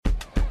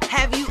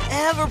Have you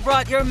ever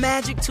brought your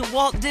magic to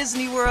Walt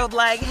Disney World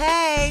like,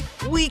 hey,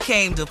 we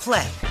came to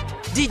play?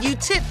 Did you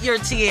tip your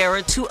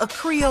tiara to a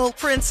Creole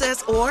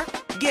princess or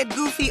get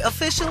goofy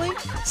officially?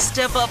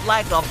 Step up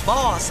like a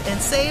boss and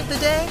save the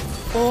day?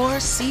 Or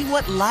see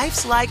what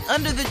life's like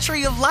under the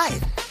tree of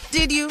life?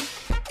 Did you?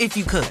 If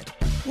you could.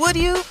 Would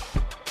you?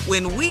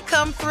 When we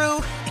come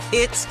through,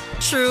 it's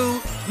true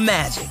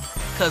magic.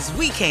 'Cause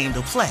we came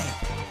to play.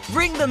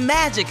 Bring the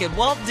magic at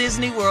Walt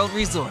Disney World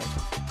Resort.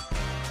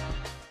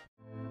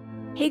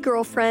 Hey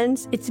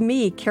girlfriends, it's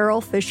me, Carol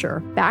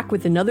Fisher, back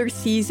with another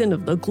season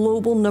of the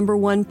global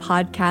 #1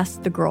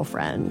 podcast, The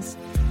Girlfriends.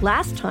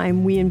 Last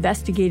time, we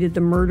investigated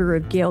the murder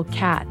of Gail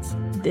Katz.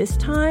 This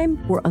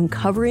time, we're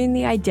uncovering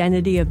the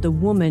identity of the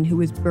woman who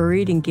was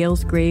buried in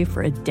Gail's grave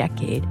for a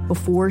decade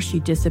before she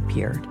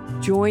disappeared.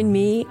 Join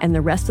me and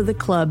the rest of the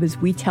club as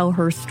we tell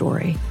her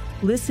story.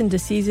 Listen to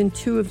Season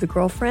 2 of The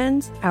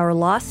Girlfriends, Our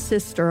Lost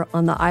Sister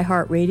on the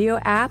iHeartRadio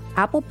app,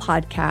 Apple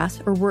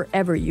Podcasts, or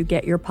wherever you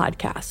get your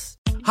podcasts.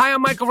 Hi,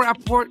 I'm Michael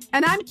Rappaport.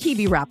 And I'm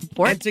Kibi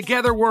Rappaport. And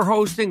together we're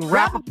hosting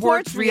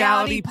Rappaport's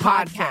Reality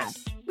Podcast.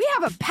 We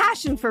have a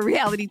passion for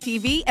reality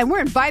TV, and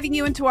we're inviting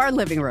you into our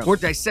living room. We're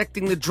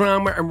dissecting the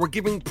drama, and we're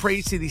giving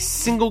praise to the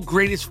single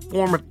greatest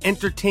form of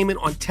entertainment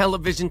on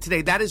television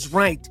today. That is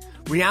right.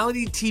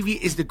 Reality TV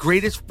is the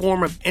greatest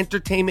form of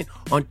entertainment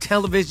on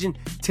television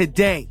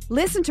today.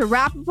 Listen to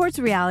Rappaport's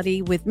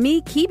Reality with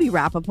me, Kibi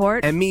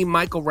Rappaport. And me,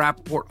 Michael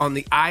Rappaport, on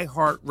the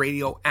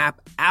iHeartRadio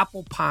app,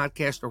 Apple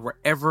Podcast, or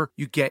wherever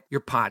you get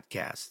your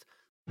podcast.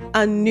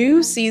 A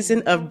new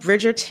season of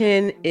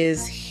Bridgerton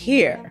is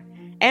here.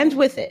 And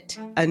with it,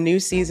 a new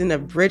season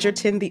of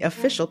Bridgerton, the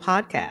official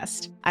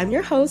podcast. I'm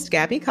your host,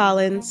 Gabby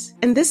Collins,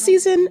 and this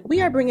season,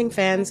 we are bringing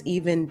fans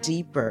even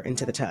deeper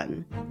into the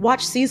ton.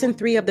 Watch Season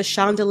 3 of the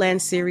Shondaland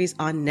series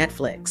on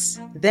Netflix.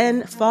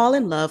 Then fall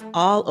in love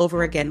all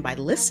over again by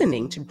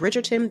listening to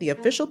Bridgerton, the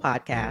official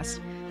podcast,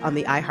 on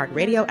the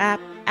iHeartRadio app,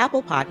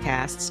 Apple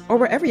Podcasts, or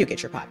wherever you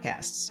get your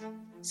podcasts.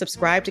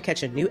 Subscribe to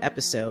catch a new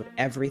episode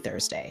every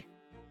Thursday.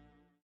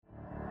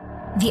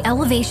 The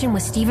Elevation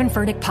with Stephen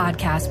Furtick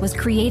podcast was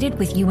created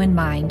with you in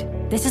mind.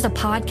 This is a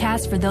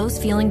podcast for those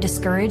feeling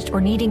discouraged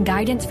or needing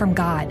guidance from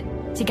God.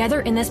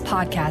 Together in this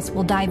podcast,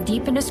 we'll dive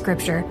deep into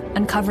Scripture,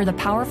 uncover the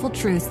powerful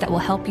truths that will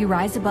help you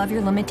rise above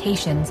your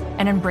limitations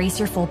and embrace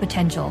your full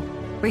potential.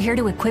 We're here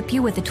to equip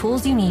you with the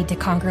tools you need to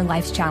conquer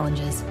life's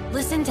challenges.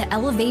 Listen to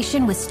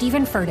Elevation with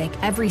Stephen Furtick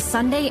every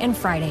Sunday and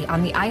Friday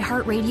on the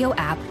iHeartRadio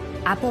app,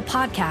 Apple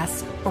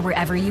Podcasts, or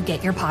wherever you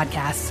get your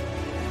podcasts.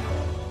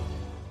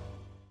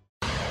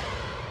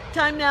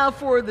 Time now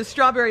for the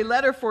Strawberry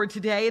Letter for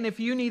today. And if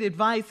you need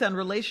advice on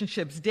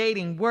relationships,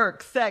 dating,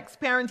 work, sex,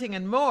 parenting,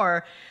 and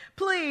more,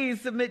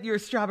 please submit your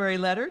Strawberry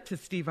Letter to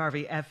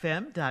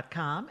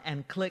steveharveyfm.com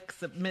and click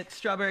Submit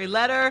Strawberry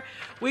Letter.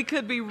 We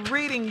could be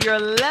reading your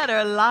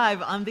letter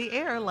live on the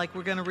air like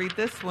we're going to read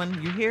this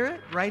one. You hear it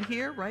right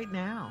here, right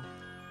now.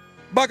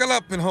 Buckle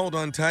up and hold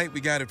on tight.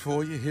 We got it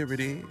for you. Here it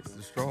is,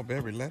 the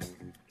Strawberry Letter.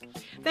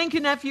 Thank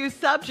you, nephew.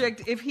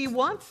 Subject, if he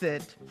wants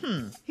it,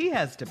 he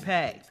has to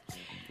pay.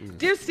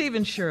 Dear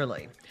Stephen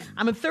Shirley,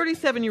 I'm a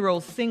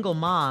 37-year-old single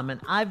mom, and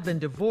I've been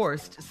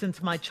divorced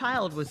since my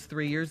child was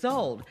 3 years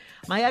old.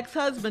 My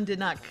ex-husband did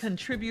not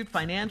contribute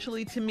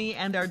financially to me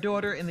and our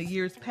daughter in the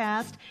years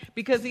past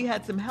because he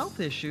had some health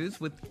issues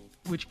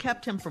which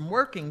kept him from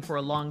working for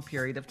a long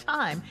period of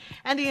time,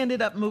 and he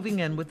ended up moving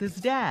in with his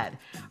dad.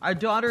 Our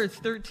daughter is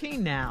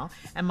 13 now,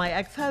 and my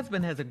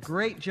ex-husband has a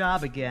great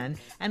job again,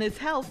 and his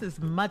health is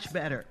much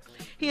better.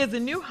 He has a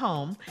new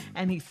home,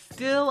 and he's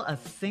still a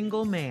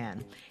single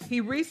man. He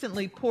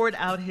recently poured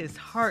out his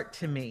heart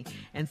to me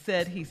and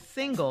said he's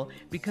single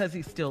because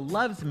he still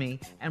loves me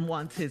and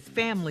wants his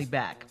family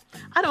back.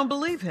 I don't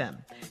believe him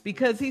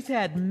because he's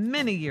had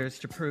many years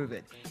to prove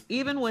it.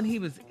 Even when he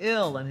was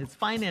ill and his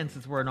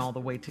finances weren't all the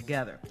way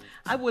together,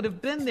 I would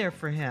have been there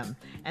for him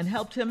and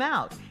helped him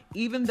out,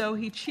 even though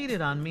he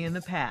cheated on me in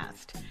the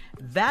past.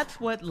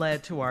 That's what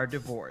led to our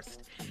divorce.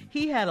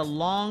 He had a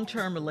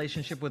long-term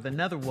relationship with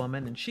another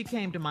woman, and she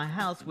came to my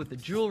house with the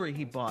jewelry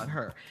he bought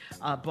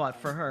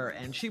for her,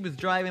 and she was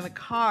driving the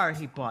car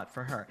he bought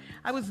for her.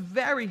 I was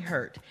very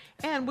hurt,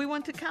 and we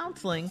went to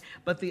counseling,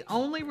 but the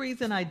only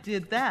reason I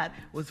did that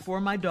was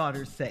for my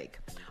daughter's sake.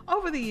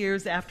 Over the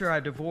years after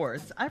our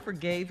divorce, I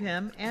forgave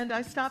him and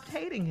I stopped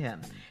hating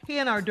him. He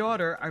and our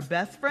daughter are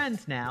best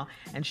friends now,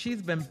 and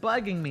she's been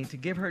bugging me to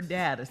give her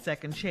dad a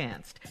second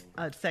chance.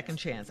 I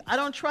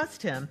don't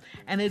trust him,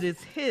 and it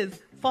is his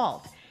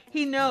fault.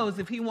 He knows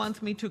if he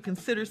wants me to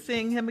consider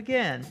seeing him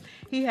again,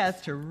 he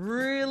has to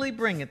really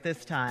bring it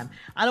this time.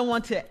 I don't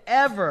want to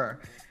ever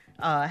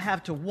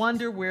have to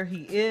wonder where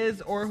he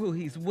is or who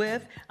he's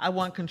with. I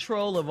want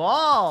control of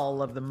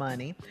all of the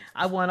money.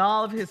 I want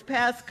all of his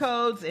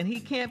passcodes, and he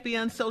can't be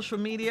on social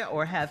media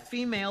or have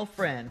female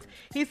friends.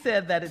 He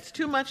said that it's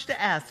too much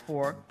to ask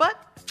for, but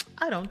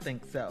I don't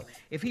think so.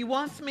 If he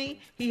wants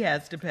me, he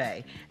has to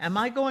pay. Am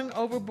I going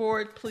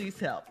overboard? Please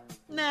help.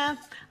 Nah,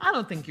 I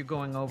don't think you're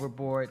going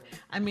overboard.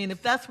 I mean,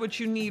 if that's what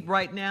you need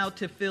right now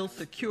to feel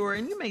secure,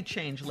 and you may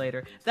change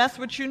later, that's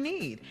what you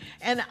need.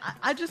 And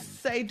I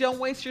just say don't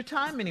waste your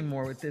time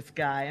anymore with this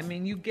guy. I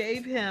mean, you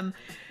gave him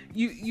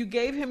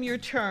your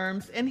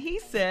terms, and he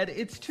said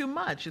it's too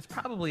much. It's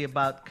probably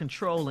about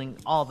controlling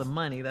all the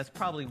money. That's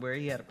probably where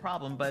he had a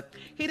problem, but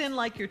he didn't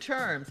like your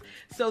terms.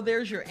 So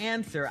there's your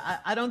answer.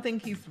 I don't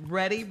think he's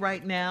ready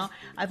right now.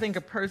 I think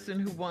a person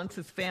who wants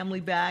his family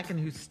back and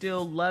who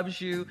still loves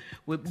you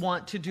would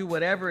want to do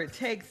whatever it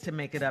takes to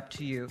make it up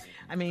to you.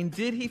 I mean,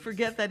 did he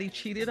forget that he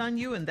cheated on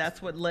you and that's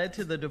what led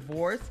to the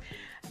divorce?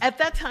 At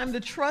that time, the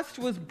trust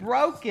was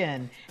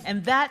broken,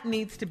 and that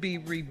needs to be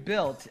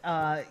rebuilt.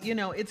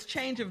 It's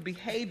change of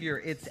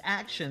behavior, it's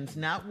actions,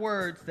 not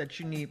words that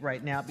you need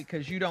right now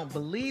because you don't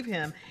believe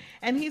him,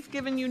 and he's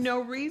given you no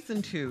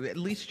reason to. At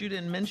least you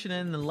didn't mention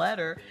it in the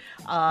letter.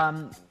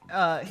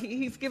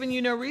 He's given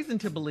you no reason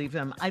to believe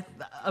him.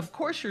 Of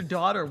course, your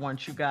daughter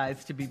wants you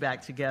guys to be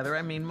back together.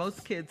 I mean,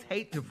 most kids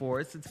hate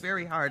divorce. It's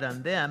very hard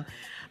on them.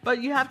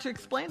 But you have to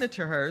explain it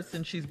to her,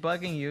 since she's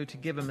bugging you to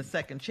give him a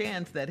second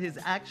chance, that his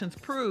actions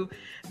prove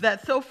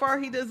that so far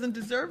he doesn't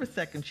deserve a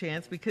second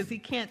chance because he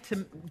can't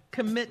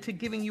commit to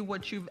giving you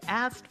what you've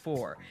asked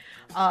for.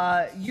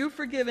 You've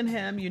forgiven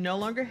him. You no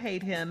longer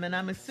hate him. And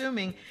I'm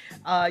assuming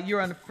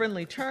you're on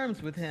friendly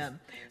terms with him.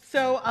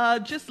 So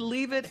just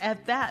leave it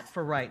at that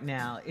for right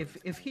now.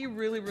 If he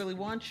really, really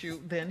wants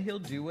you, then he'll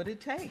do what it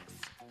takes,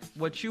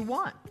 what you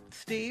want.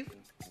 Steve?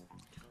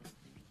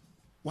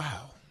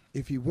 Wow.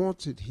 If he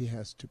wants it, he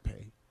has to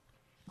pay.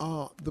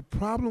 The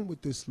problem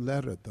with this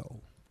letter,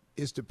 though,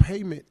 is the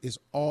payment is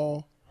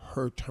all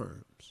her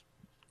terms.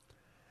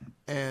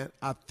 And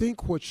I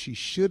think what she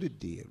should have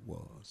did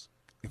was,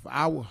 if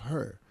I were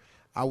her,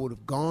 I would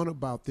have gone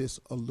about this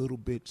a little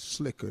bit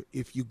slicker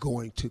if you're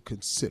going to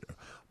consider.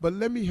 But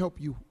let me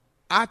help you.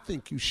 I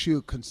think you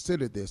should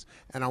consider this,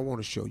 and I want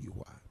to show you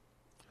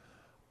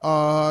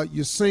why.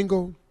 You're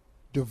single,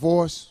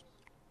 divorced,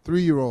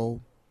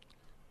 3-year-old.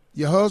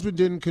 Your husband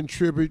didn't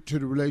contribute to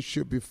the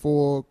relationship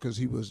before because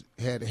he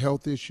had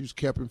health issues,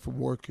 kept him from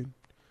working.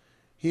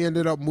 He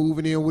ended up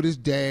moving in with his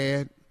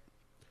dad.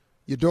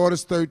 Your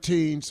daughter's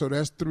 13, so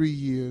that's 3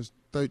 years.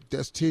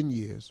 That's 10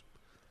 years.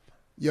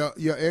 Your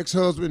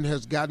ex-husband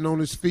has gotten on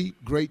his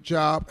feet. Great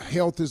job.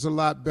 Health is a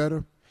lot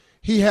better.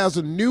 He has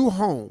a new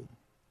home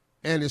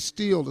and is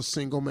still a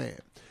single man.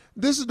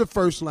 This is the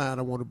first line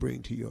I want to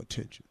bring to your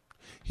attention.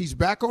 He's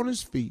back on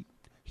his feet.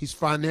 He's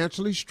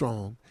financially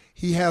strong.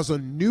 He has a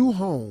new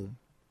home,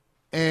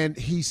 and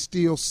he's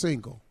still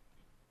single.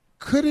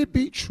 Could it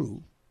be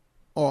true?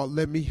 Or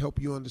let me help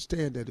you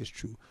understand that it's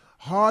true.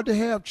 Hard to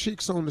have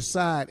chicks on the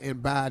side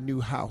and buy a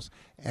new house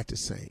at the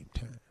same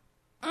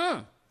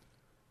time.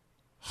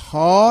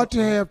 Hard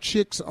to have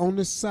chicks on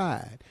the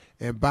side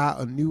and buy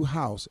a new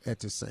house at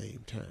the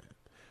same time.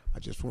 I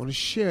just want to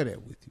share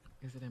that with you.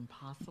 Is it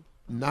impossible?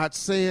 Not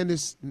saying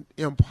it's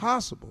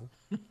impossible,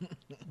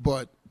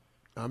 but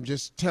I'm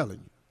just telling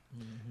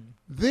you. Mm-hmm.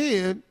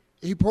 Then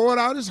he poured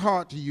out his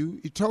heart to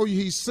you. He told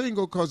you he's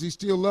single because he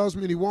still loves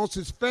me and he wants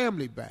his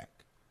family back.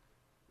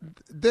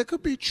 That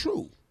could be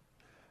true.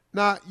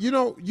 Now, you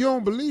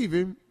don't believe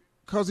him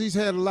because he's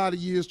had a lot of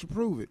years to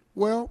prove it.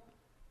 Well,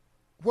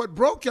 what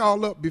broke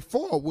y'all up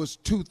before was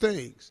two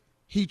things.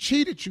 He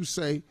cheated, you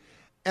say,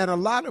 and a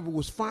lot of it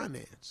was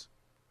finance.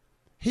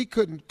 He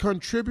couldn't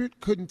contribute,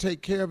 couldn't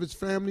take care of his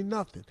family,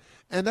 nothing.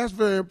 And that's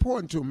very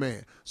important to a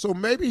man. So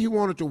maybe he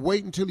wanted to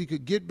wait until he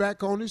could get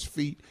back on his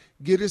feet,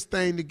 get his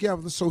thing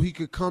together so he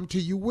could come to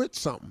you with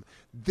something.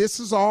 This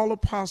is all a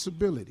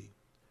possibility.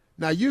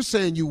 Now, you're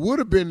saying you would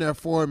have been there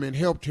for him and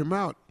helped him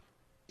out,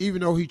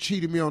 even though he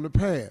cheated me on the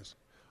past.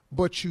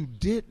 But you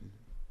didn't,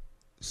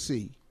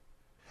 see.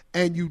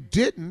 And you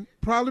didn't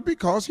probably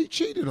because he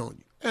cheated on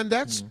you. And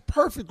that's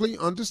perfectly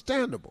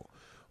understandable.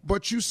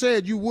 But you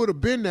said you would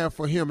have been there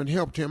for him and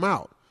helped him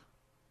out.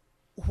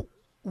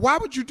 Why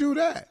would you do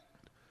that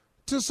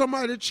to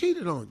somebody that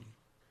cheated on you?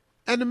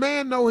 And the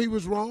man know he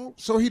was wrong,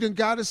 so he done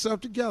got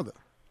himself together.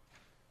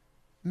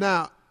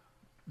 Now,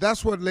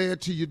 that's what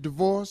led to your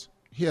divorce.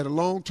 He had a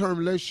long-term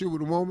relationship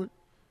with a woman.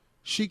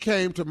 She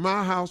came to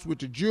my house with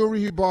the jewelry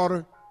he bought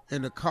her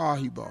and the car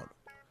he bought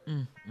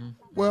her.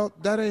 Well,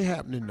 that ain't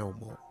happening no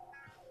more.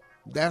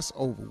 That's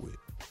over with.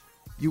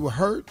 You were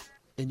hurt,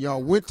 and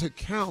y'all went to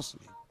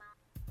counseling.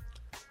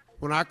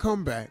 When I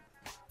come back,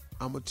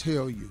 I'm going to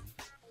tell you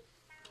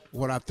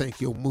what I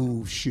think your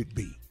move should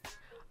be.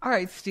 All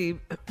right, Steve,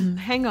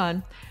 hang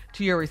on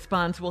to your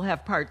response. We'll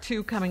have part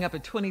 2 coming up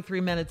at 23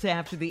 minutes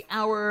after the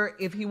hour.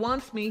 If he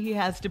wants me, he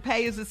has to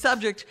pay as a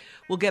subject.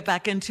 We'll get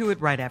back into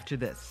it right after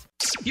this.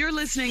 You're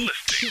listening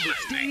to the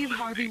Steve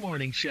Harvey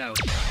Morning Show.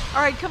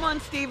 All right, come on,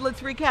 Steve.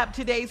 Let's recap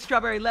today's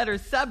Strawberry Letter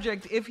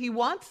subject. If he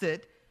wants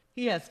it,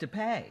 he has to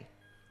pay.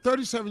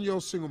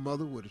 37-year-old single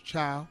mother with a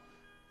child,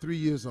 3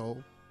 years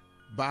old,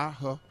 by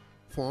her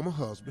former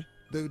husband.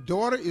 The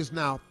daughter is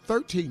now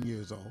 13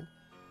 years old.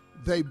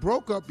 They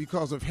broke up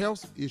because of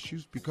health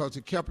issues, because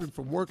it kept him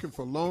from working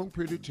for a long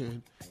period of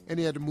time, and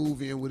he had to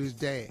move in with his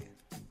dad.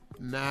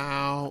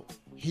 Now,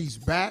 he's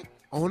back.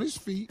 on his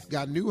feet,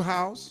 got a new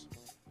house,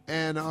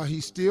 and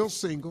he's still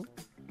single.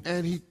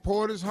 And he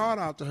poured his heart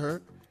out to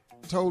her,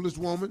 told this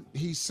woman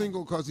he's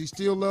single because he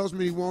still loves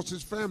me, he wants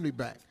his family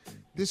back.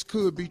 This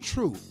could be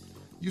true.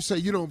 You say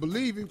you don't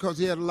believe him because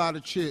he had a lot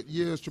of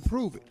years to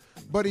prove it.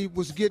 But he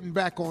was getting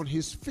back on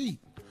his feet.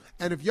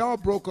 And if y'all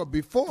broke up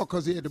before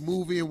because he had to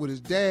move in with his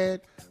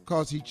dad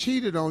because he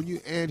cheated on you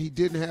and he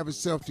didn't have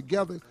himself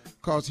together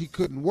because he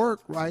couldn't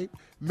work, right?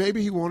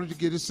 Maybe he wanted to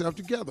get himself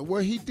together.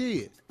 Well, he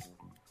did.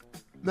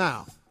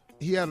 Now,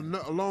 he had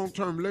a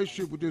long-term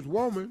relationship with this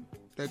woman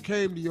that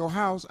came to your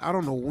house. I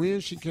don't know when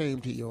she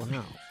came to your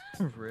house.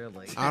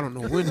 Really? I don't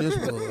know when this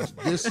was.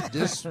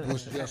 This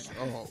was just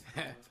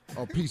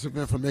a piece of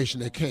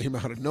information that came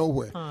out of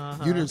nowhere.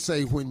 You didn't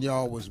say when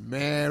y'all was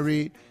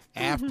married,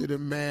 after the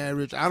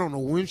marriage. I don't know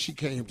when she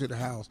came to the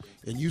house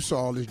and you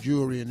saw all this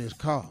jewelry in this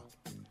car.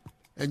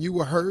 And you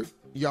were hurt.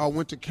 Y'all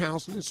went to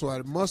counseling, so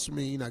it must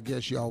mean, I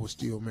guess, y'all were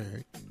still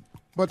married.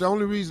 But the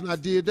only reason I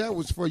did that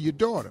was for your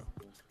daughter.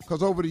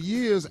 Because over the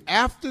years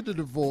after the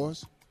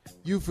divorce,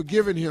 you've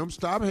forgiven him,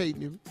 stop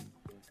hating him.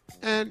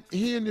 And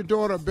he and your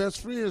daughter are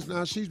best friends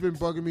now. She's been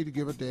bugging me to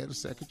give her dad a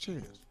second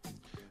chance.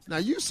 Now,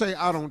 you say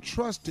I don't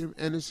trust him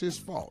and it's his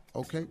fault,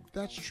 okay?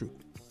 That's true.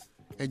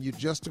 And you're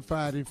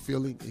justified in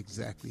feeling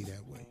exactly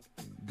that way.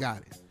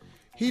 Got it.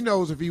 He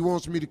knows if he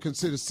wants me to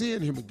consider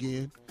seeing him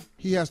again,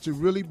 he has to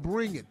really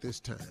bring it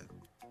this time.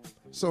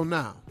 So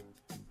now,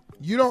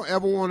 you don't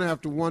ever want to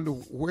have to wonder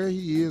where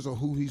he is or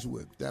who he's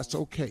with. That's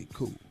okay,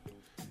 cool.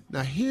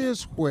 Now,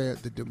 here's where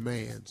the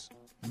demands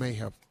may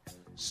have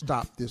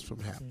stopped this from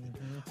happening.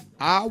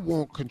 I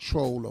want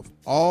control of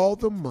all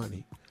the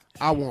money.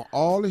 I want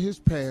all of his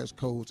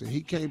passcodes, and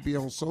he can't be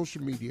on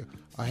social media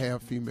or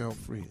have female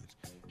friends.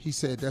 He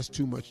said that's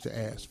too much to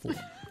ask for.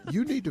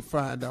 You need to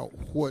find out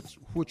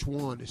which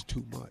one is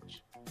too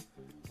much.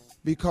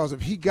 Because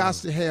if he got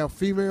to have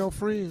female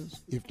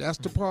friends, if that's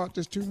the part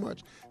that's too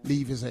much,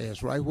 leave his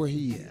ass right where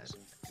he is.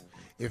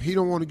 If he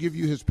don't want to give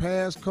you his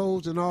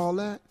passcodes and all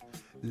that,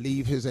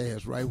 leave his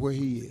ass right where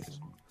he is.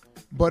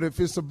 But if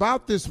it's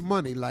about this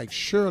money, like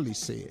Shirley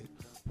said,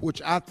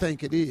 which I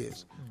think it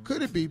is,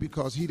 could it be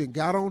because he done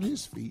got on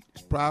his feet,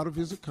 is proud of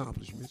his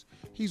accomplishments,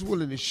 he's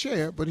willing to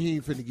share, but he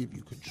ain't finna give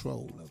you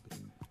control of it.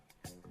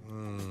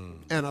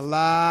 And a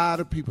lot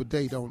of people,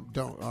 they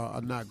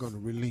are not going to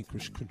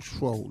relinquish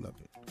control of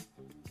it.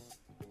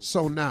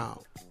 So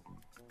now,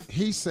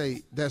 he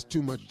say that's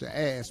too much to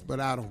ask, but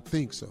I don't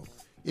think so.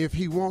 If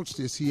he wants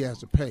this, he has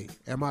to pay.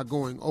 Am I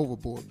going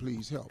overboard?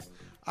 Please help.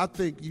 I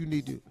think you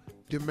need to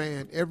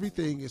demand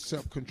everything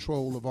except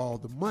control of all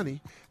the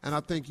money, and I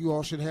think you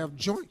all should have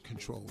joint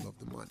control of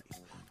the money.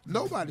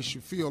 Nobody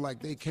should feel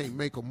like they can't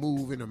make a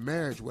move in a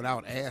marriage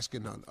without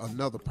asking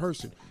another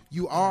person.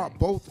 You are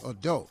both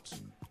adults.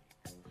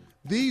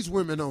 These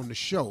women on the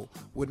show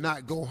would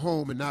not go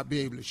home and not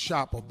be able to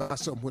shop or buy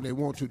something when they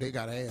want to. They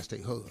got to ask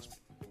their husband,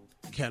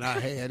 can I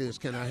have this?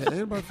 Can I have that?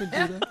 Anybody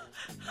finna do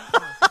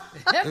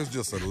that? There's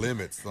just a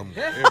limit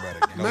somewhere. Everybody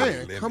knows Man,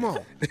 limit. come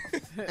on.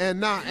 And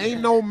now ain't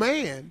no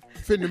man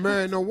finna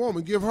marry no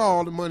woman. Give her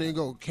all the money and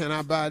go, can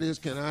I buy this?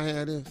 Can I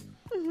have this?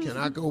 Can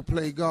I go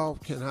play golf?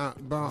 Can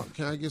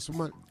I get some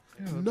money?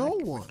 No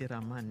one. Get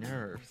on my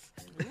nerves.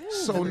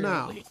 So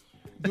now,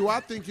 do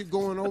I think you're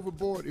going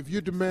overboard? If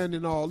you're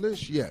demanding all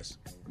this, yes.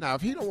 Now,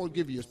 if he don't want to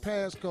give you his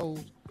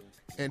passcodes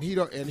and he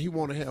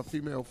want to have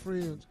female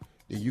friends,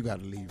 then you got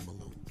to leave him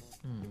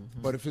alone.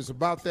 But if it's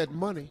about that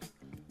money,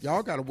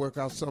 y'all got to work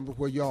out something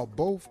where y'all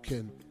both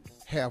can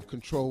have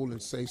control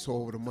and say so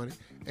over the money,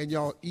 and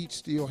y'all each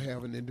still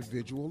have an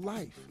individual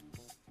life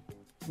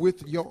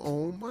with your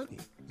own money.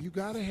 You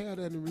got to have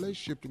that in a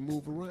relationship to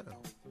move around.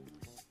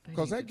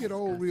 Because that get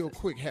old real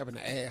quick, having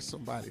to ask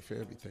somebody for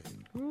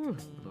everything. Ooh,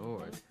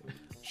 Lord.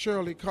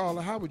 Shirley,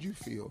 Carla, how would you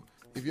feel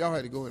if y'all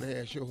had to go and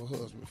ask your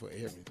husband for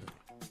everything?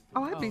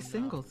 Oh, I'd be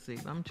single,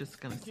 Steve. I'm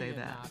just going to say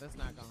that. Nah, that's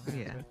not going to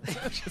happen.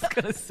 Yeah, I'm just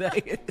going to say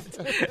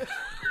it.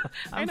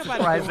 I'm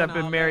surprised I've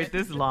been married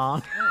this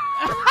long.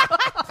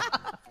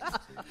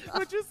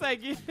 What you say?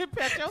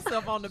 Pat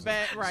yourself on the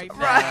back right now.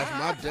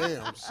 That's my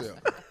damn self.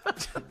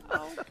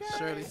 Okay.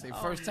 Shirley say,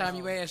 first time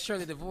you asked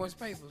Shirley divorce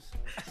papers.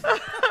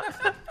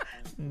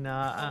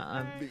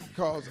 Nah,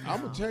 Because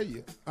I'm going to tell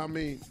you, I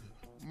mean,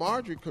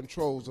 Marjorie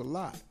controls a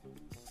lot.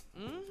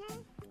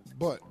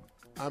 But,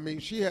 I mean,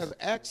 she has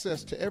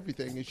access to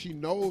everything, and she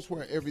knows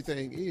where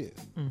everything is.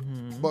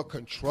 But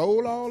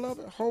control all of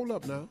it? Hold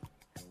up now.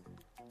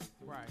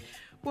 Right.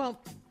 well,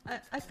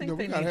 I think We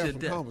they got to need have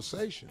to some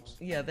conversations.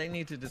 Yeah, they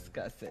need to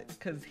discuss it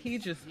because he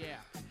just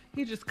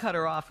cut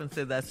her off and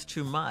said that's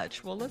too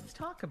much. Well, let's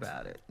talk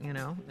about it,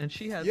 And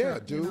she has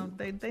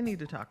they need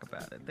to talk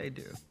about it. They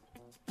do.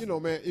 You know,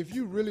 man, if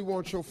you really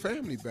want your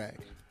family back,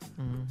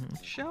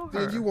 show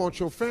her. then you want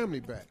your family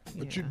back.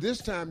 But this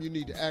time you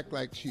need to act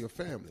like she a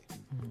family.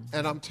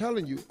 And I'm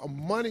telling you,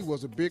 money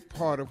was a big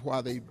part of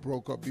why they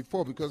broke up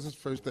before, because that's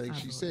the first thing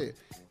she said.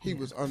 He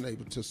was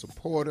unable to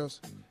support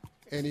us,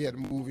 and he had to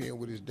move in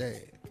with his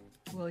dad.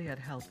 Well, he had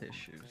health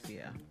issues,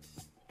 yeah.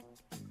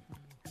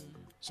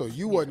 So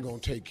you wasn't going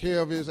to take care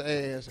of his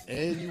ass,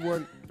 and you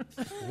wasn't.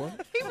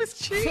 What? He was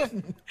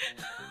cheating.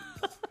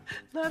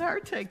 Let her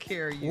take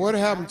care of you. What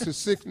happened to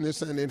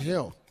sickness and in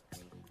health?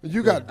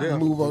 You got to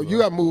move on. You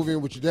got to move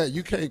in with your dad.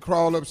 You can't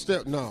crawl up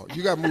steps. No,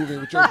 you got to move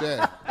in with your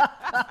dad.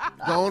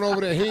 Going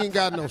over there, he ain't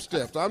got no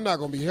steps. I'm not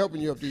going to be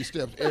helping you up these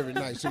steps every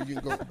night so you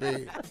can go to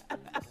bed.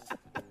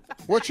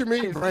 What you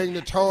mean bring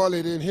the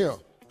toilet in here?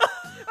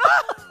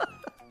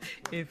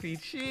 If he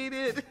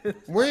cheated.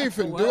 We ain't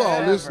finna do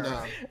all this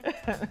now.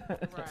 Right.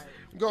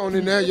 Go on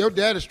in there. Your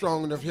daddy's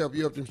strong enough to help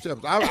you up them steps.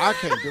 I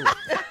can't do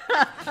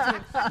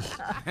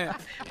it.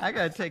 I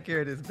got to take care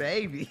of this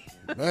baby.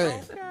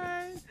 Man.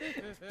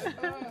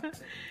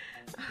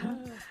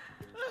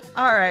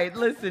 All right,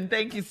 listen,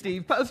 thank you,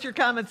 Steve. Post your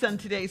comments on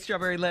today's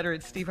Strawberry Letter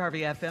at Steve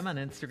Harvey FM on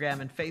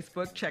Instagram and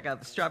Facebook. Check out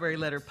the Strawberry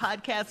Letter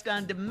podcast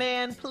on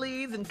demand,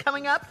 please. And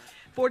coming up,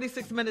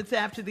 46 minutes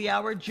after the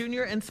hour,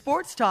 Junior and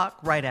Sports Talk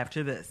right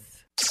after this.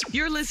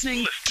 You're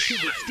listening to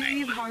the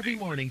Steve Harvey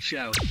Morning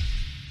Show.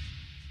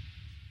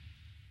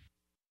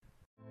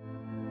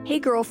 Hey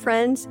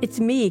girlfriends, it's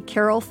me,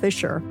 Carol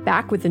Fisher,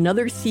 back with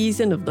another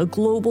season of the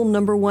global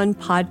 #1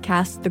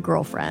 podcast, The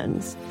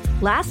Girlfriends.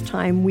 Last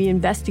time, we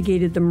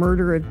investigated the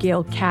murder of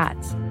Gail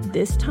Katz.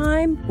 This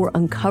time, we're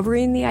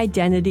uncovering the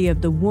identity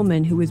of the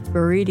woman who was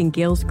buried in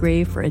Gail's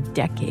grave for a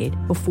decade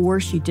before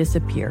she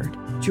disappeared.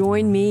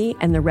 Join me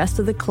and the rest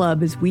of the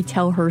club as we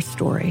tell her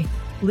story.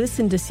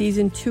 Listen to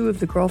Season 2 of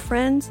The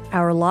Girlfriends,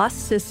 Our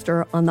Lost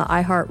Sister on the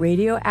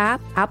iHeartRadio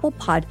app, Apple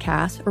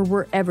Podcasts, or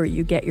wherever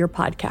you get your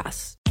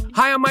podcasts.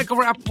 Hi, I'm Michael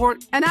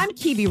Rappaport. And I'm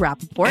Kibi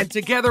Rappaport. And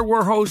together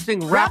we're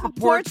hosting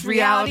Rappaport's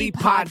Reality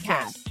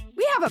Podcast.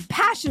 We have a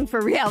passion for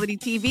reality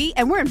TV,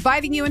 and we're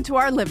inviting you into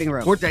our living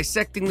room. We're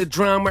dissecting the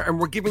drama, and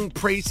we're giving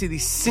praise to the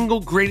single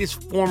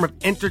greatest form of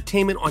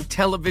entertainment on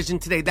television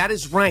today. That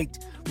is right.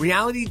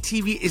 Reality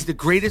TV is the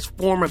greatest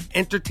form of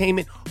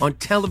entertainment on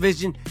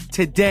television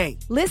today.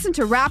 Listen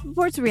to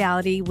Rappaport's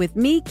Reality with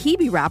me,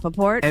 Kibi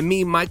Rappaport. And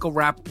me, Michael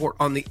Rappaport,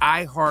 on the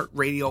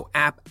iHeartRadio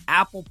app,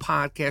 Apple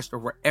Podcast, or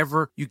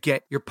wherever you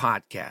get your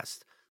podcast.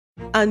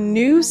 A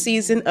new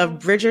season of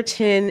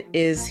Bridgerton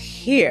is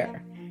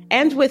here.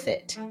 And with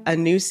it, a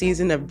new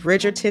season of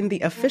Bridgerton,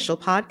 the official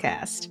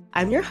podcast.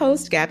 I'm your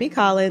host, Gabby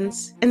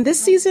Collins, and this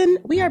season,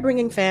 we are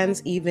bringing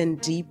fans even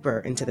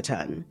deeper into the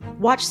ton.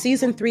 Watch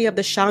season 3 of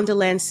the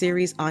Shondaland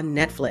series on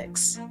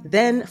Netflix.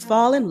 Then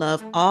fall in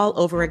love all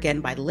over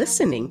again by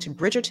listening to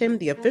Bridgerton,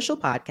 the official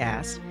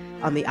podcast,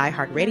 on the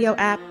iHeartRadio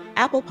app,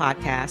 Apple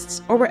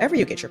Podcasts, or wherever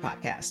you get your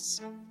podcasts.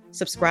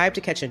 Subscribe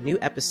to catch a new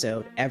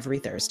episode every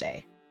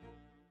Thursday.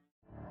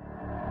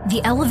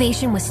 The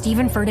Elevation with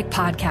Stephen Furtick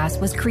podcast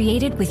was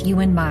created with you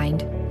in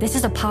mind. This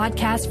is a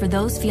podcast for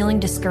those feeling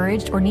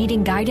discouraged or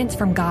needing guidance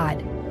from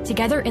God.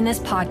 Together in this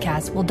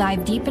podcast, we'll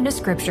dive deep into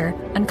scripture,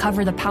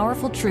 uncover the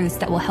powerful truths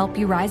that will help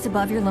you rise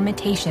above your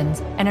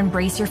limitations and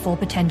embrace your full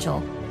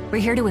potential. We're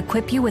here to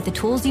equip you with the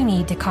tools you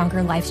need to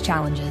conquer life's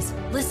challenges.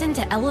 Listen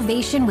to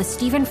Elevation with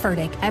Stephen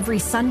Furtick every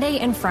Sunday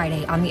and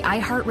Friday on the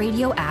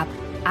iHeartRadio app,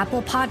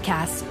 Apple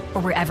Podcasts, or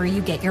wherever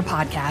you get your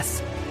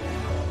podcasts.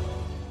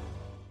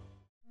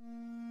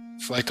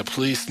 It's like the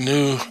police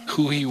knew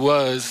who he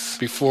was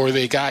before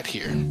they got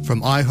here.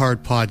 From iHeart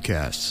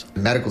Podcasts.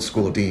 The medical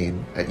school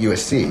dean at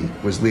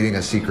USC was leading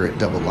a secret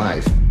double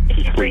life.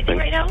 She's breathing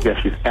right now?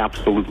 Yes, she's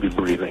absolutely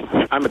breathing.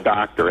 I'm a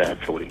doctor,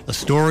 actually. A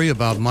story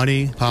about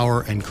money,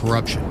 power, and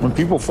corruption. When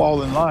people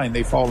fall in line,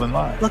 they fall in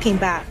line. Looking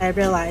back, I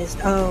realized,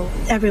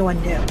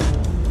 everyone knew.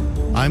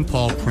 I'm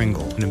Paul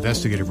Pringle, an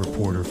investigative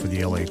reporter for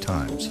the LA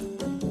Times.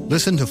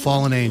 Listen to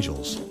Fallen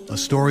Angels, a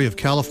story of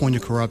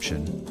California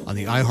corruption on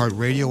the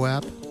iHeartRadio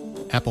app,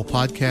 Apple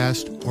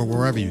Podcast, or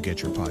wherever you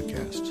get your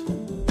podcasts.